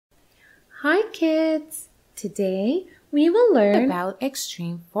Hi kids! Today we will learn about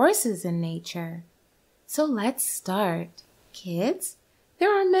extreme forces in nature. So let's start. Kids,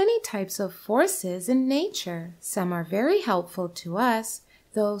 there are many types of forces in nature. Some are very helpful to us,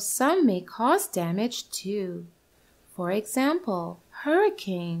 though some may cause damage too. For example,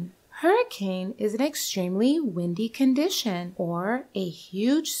 hurricane. Hurricane is an extremely windy condition or a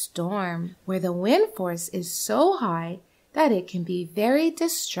huge storm where the wind force is so high that it can be very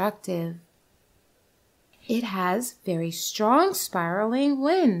destructive. It has very strong spiraling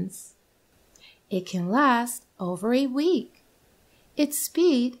winds. It can last over a week. Its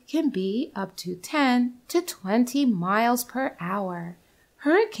speed can be up to 10 to 20 miles per hour.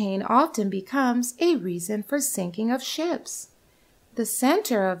 Hurricane often becomes a reason for sinking of ships. The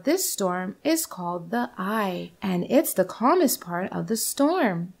center of this storm is called the eye, and it's the calmest part of the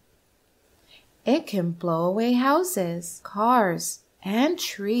storm. It can blow away houses, cars, and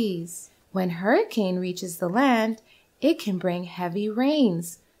trees. When hurricane reaches the land, it can bring heavy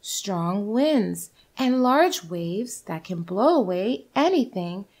rains, strong winds, and large waves that can blow away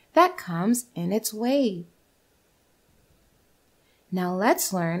anything that comes in its way. Now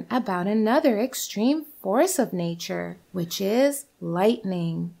let's learn about another extreme force of nature, which is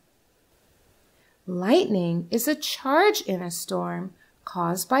lightning. Lightning is a charge in a storm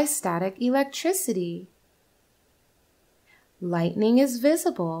caused by static electricity. Lightning is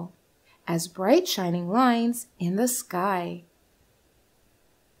visible as bright shining lines in the sky.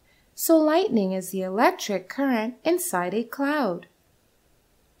 So lightning is the electric current inside a cloud.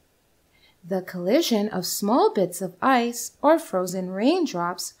 The collision of small bits of ice or frozen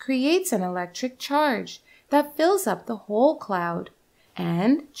raindrops creates an electric charge that fills up the whole cloud,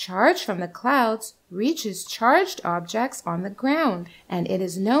 and charge from the clouds reaches charged objects on the ground, and it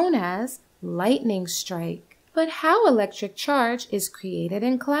is known as lightning strike. But how electric charge is created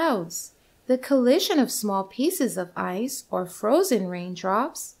in clouds? The collision of small pieces of ice or frozen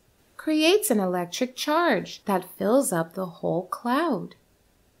raindrops creates an electric charge that fills up the whole cloud.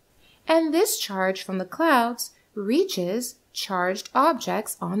 And this charge from the clouds reaches charged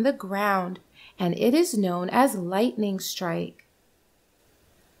objects on the ground, and it is known as lightning strike.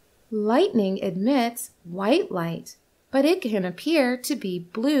 Lightning emits white light, but it can appear to be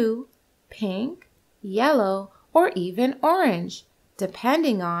blue, pink, yellow, or even orange,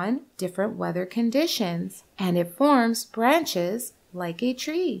 depending on different weather conditions, and it forms branches like a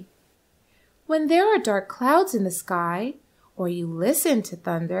tree. When there are dark clouds in the sky, or you listen to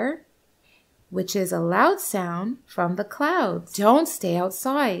thunder, which is a loud sound from the clouds, don't stay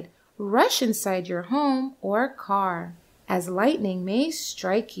outside. Rush inside your home or car, as lightning may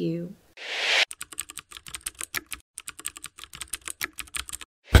strike you.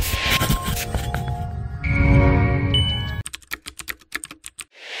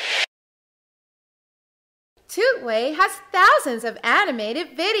 TutWay has thousands of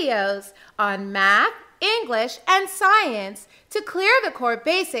animated videos on math, English, and science to clear the core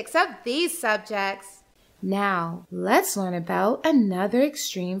basics of these subjects. Now, let's learn about another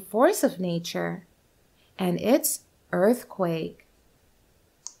extreme force of nature, and it's earthquake.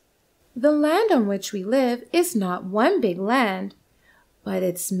 The land on which we live is not one big land, but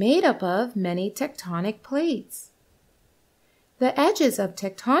it's made up of many tectonic plates. The edges of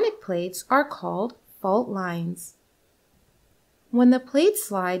tectonic plates are called fault lines. When the plates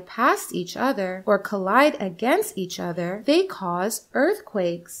slide past each other or collide against each other, they cause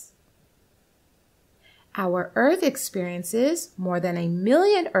earthquakes. Our Earth experiences more than 1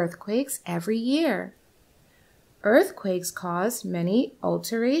 million earthquakes every year. Earthquakes cause many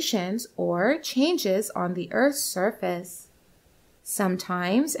alterations or changes on the Earth's surface.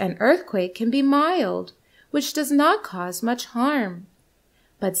 Sometimes an earthquake can be mild, which does not cause much harm.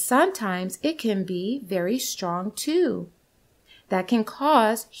 But sometimes it can be very strong too. That can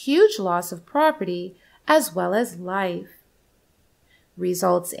cause huge loss of property as well as life.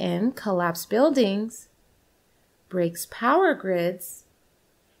 Results in collapsed buildings, breaks power grids,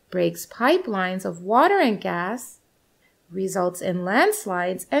 breaks pipelines of water and gas, results in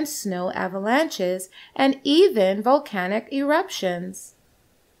landslides and snow avalanches, and even volcanic eruptions.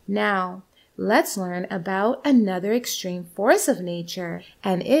 Now, let's learn about another extreme force of nature,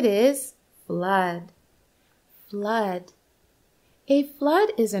 and it is flood. Flood. A flood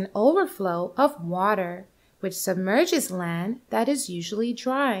is an overflow of water which submerges land that is usually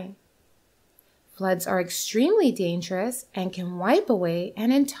dry. Floods are extremely dangerous and can wipe away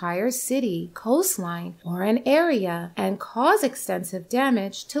an entire city, coastline, or an area and cause extensive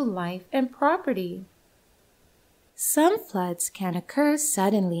damage to life and property. Some floods can occur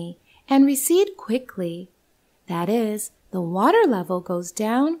suddenly and recede quickly. That is, the water level goes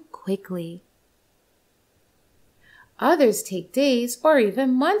down quickly. Others take days or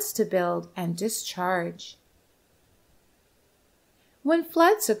even months to build and discharge. When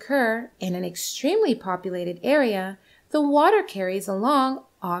floods occur in an extremely populated area, the water carries along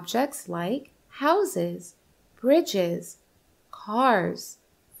objects like houses, bridges, cars,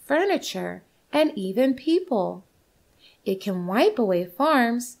 furniture, and even people. It can wipe away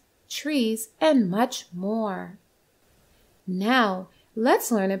farms, trees, and much more. Now,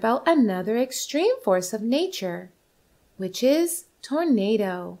 let's learn about another extreme force of nature, which is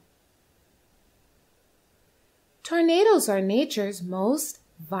tornado. Tornadoes are nature's most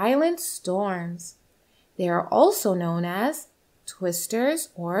violent storms. They are also known as twisters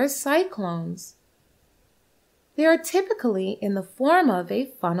or cyclones. They are typically in the form of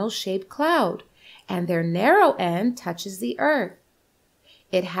a funnel-shaped cloud, and their narrow end touches the earth.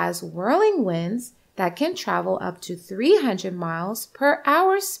 It has whirling winds that can travel up to 300 miles per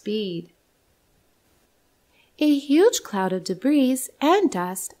hour speed. A huge cloud of debris and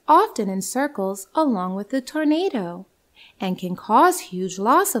dust often encircles along with the tornado and can cause huge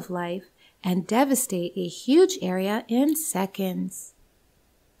loss of life and devastate a huge area in seconds.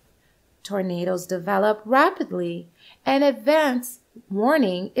 Tornadoes develop rapidly, and advance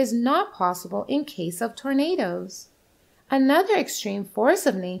warning is not possible in case of tornadoes. Another extreme force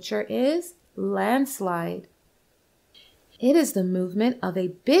of nature is landslide. It is the movement of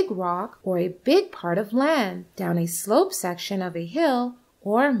a big rock or a big part of land down a slope section of a hill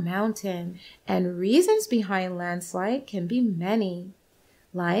or mountain. And reasons behind landslide can be many,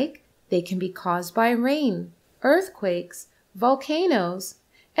 like they can be caused by rain, earthquakes, volcanoes,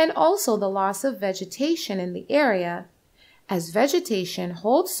 and also the loss of vegetation in the area, as vegetation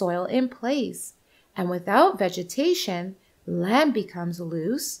holds soil in place, and without vegetation, land becomes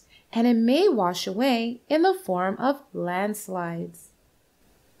loose and it may wash away in the form of landslides.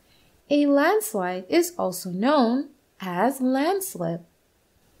 A landslide is also known as landslip.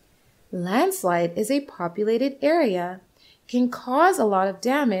 Landslide is a populated area, can cause a lot of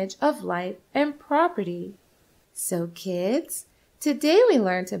damage of life and property. So kids, today we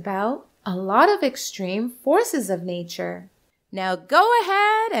learned about a lot of extreme forces of nature. Now go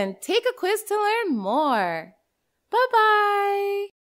ahead and take a quiz to learn more. Bye-bye!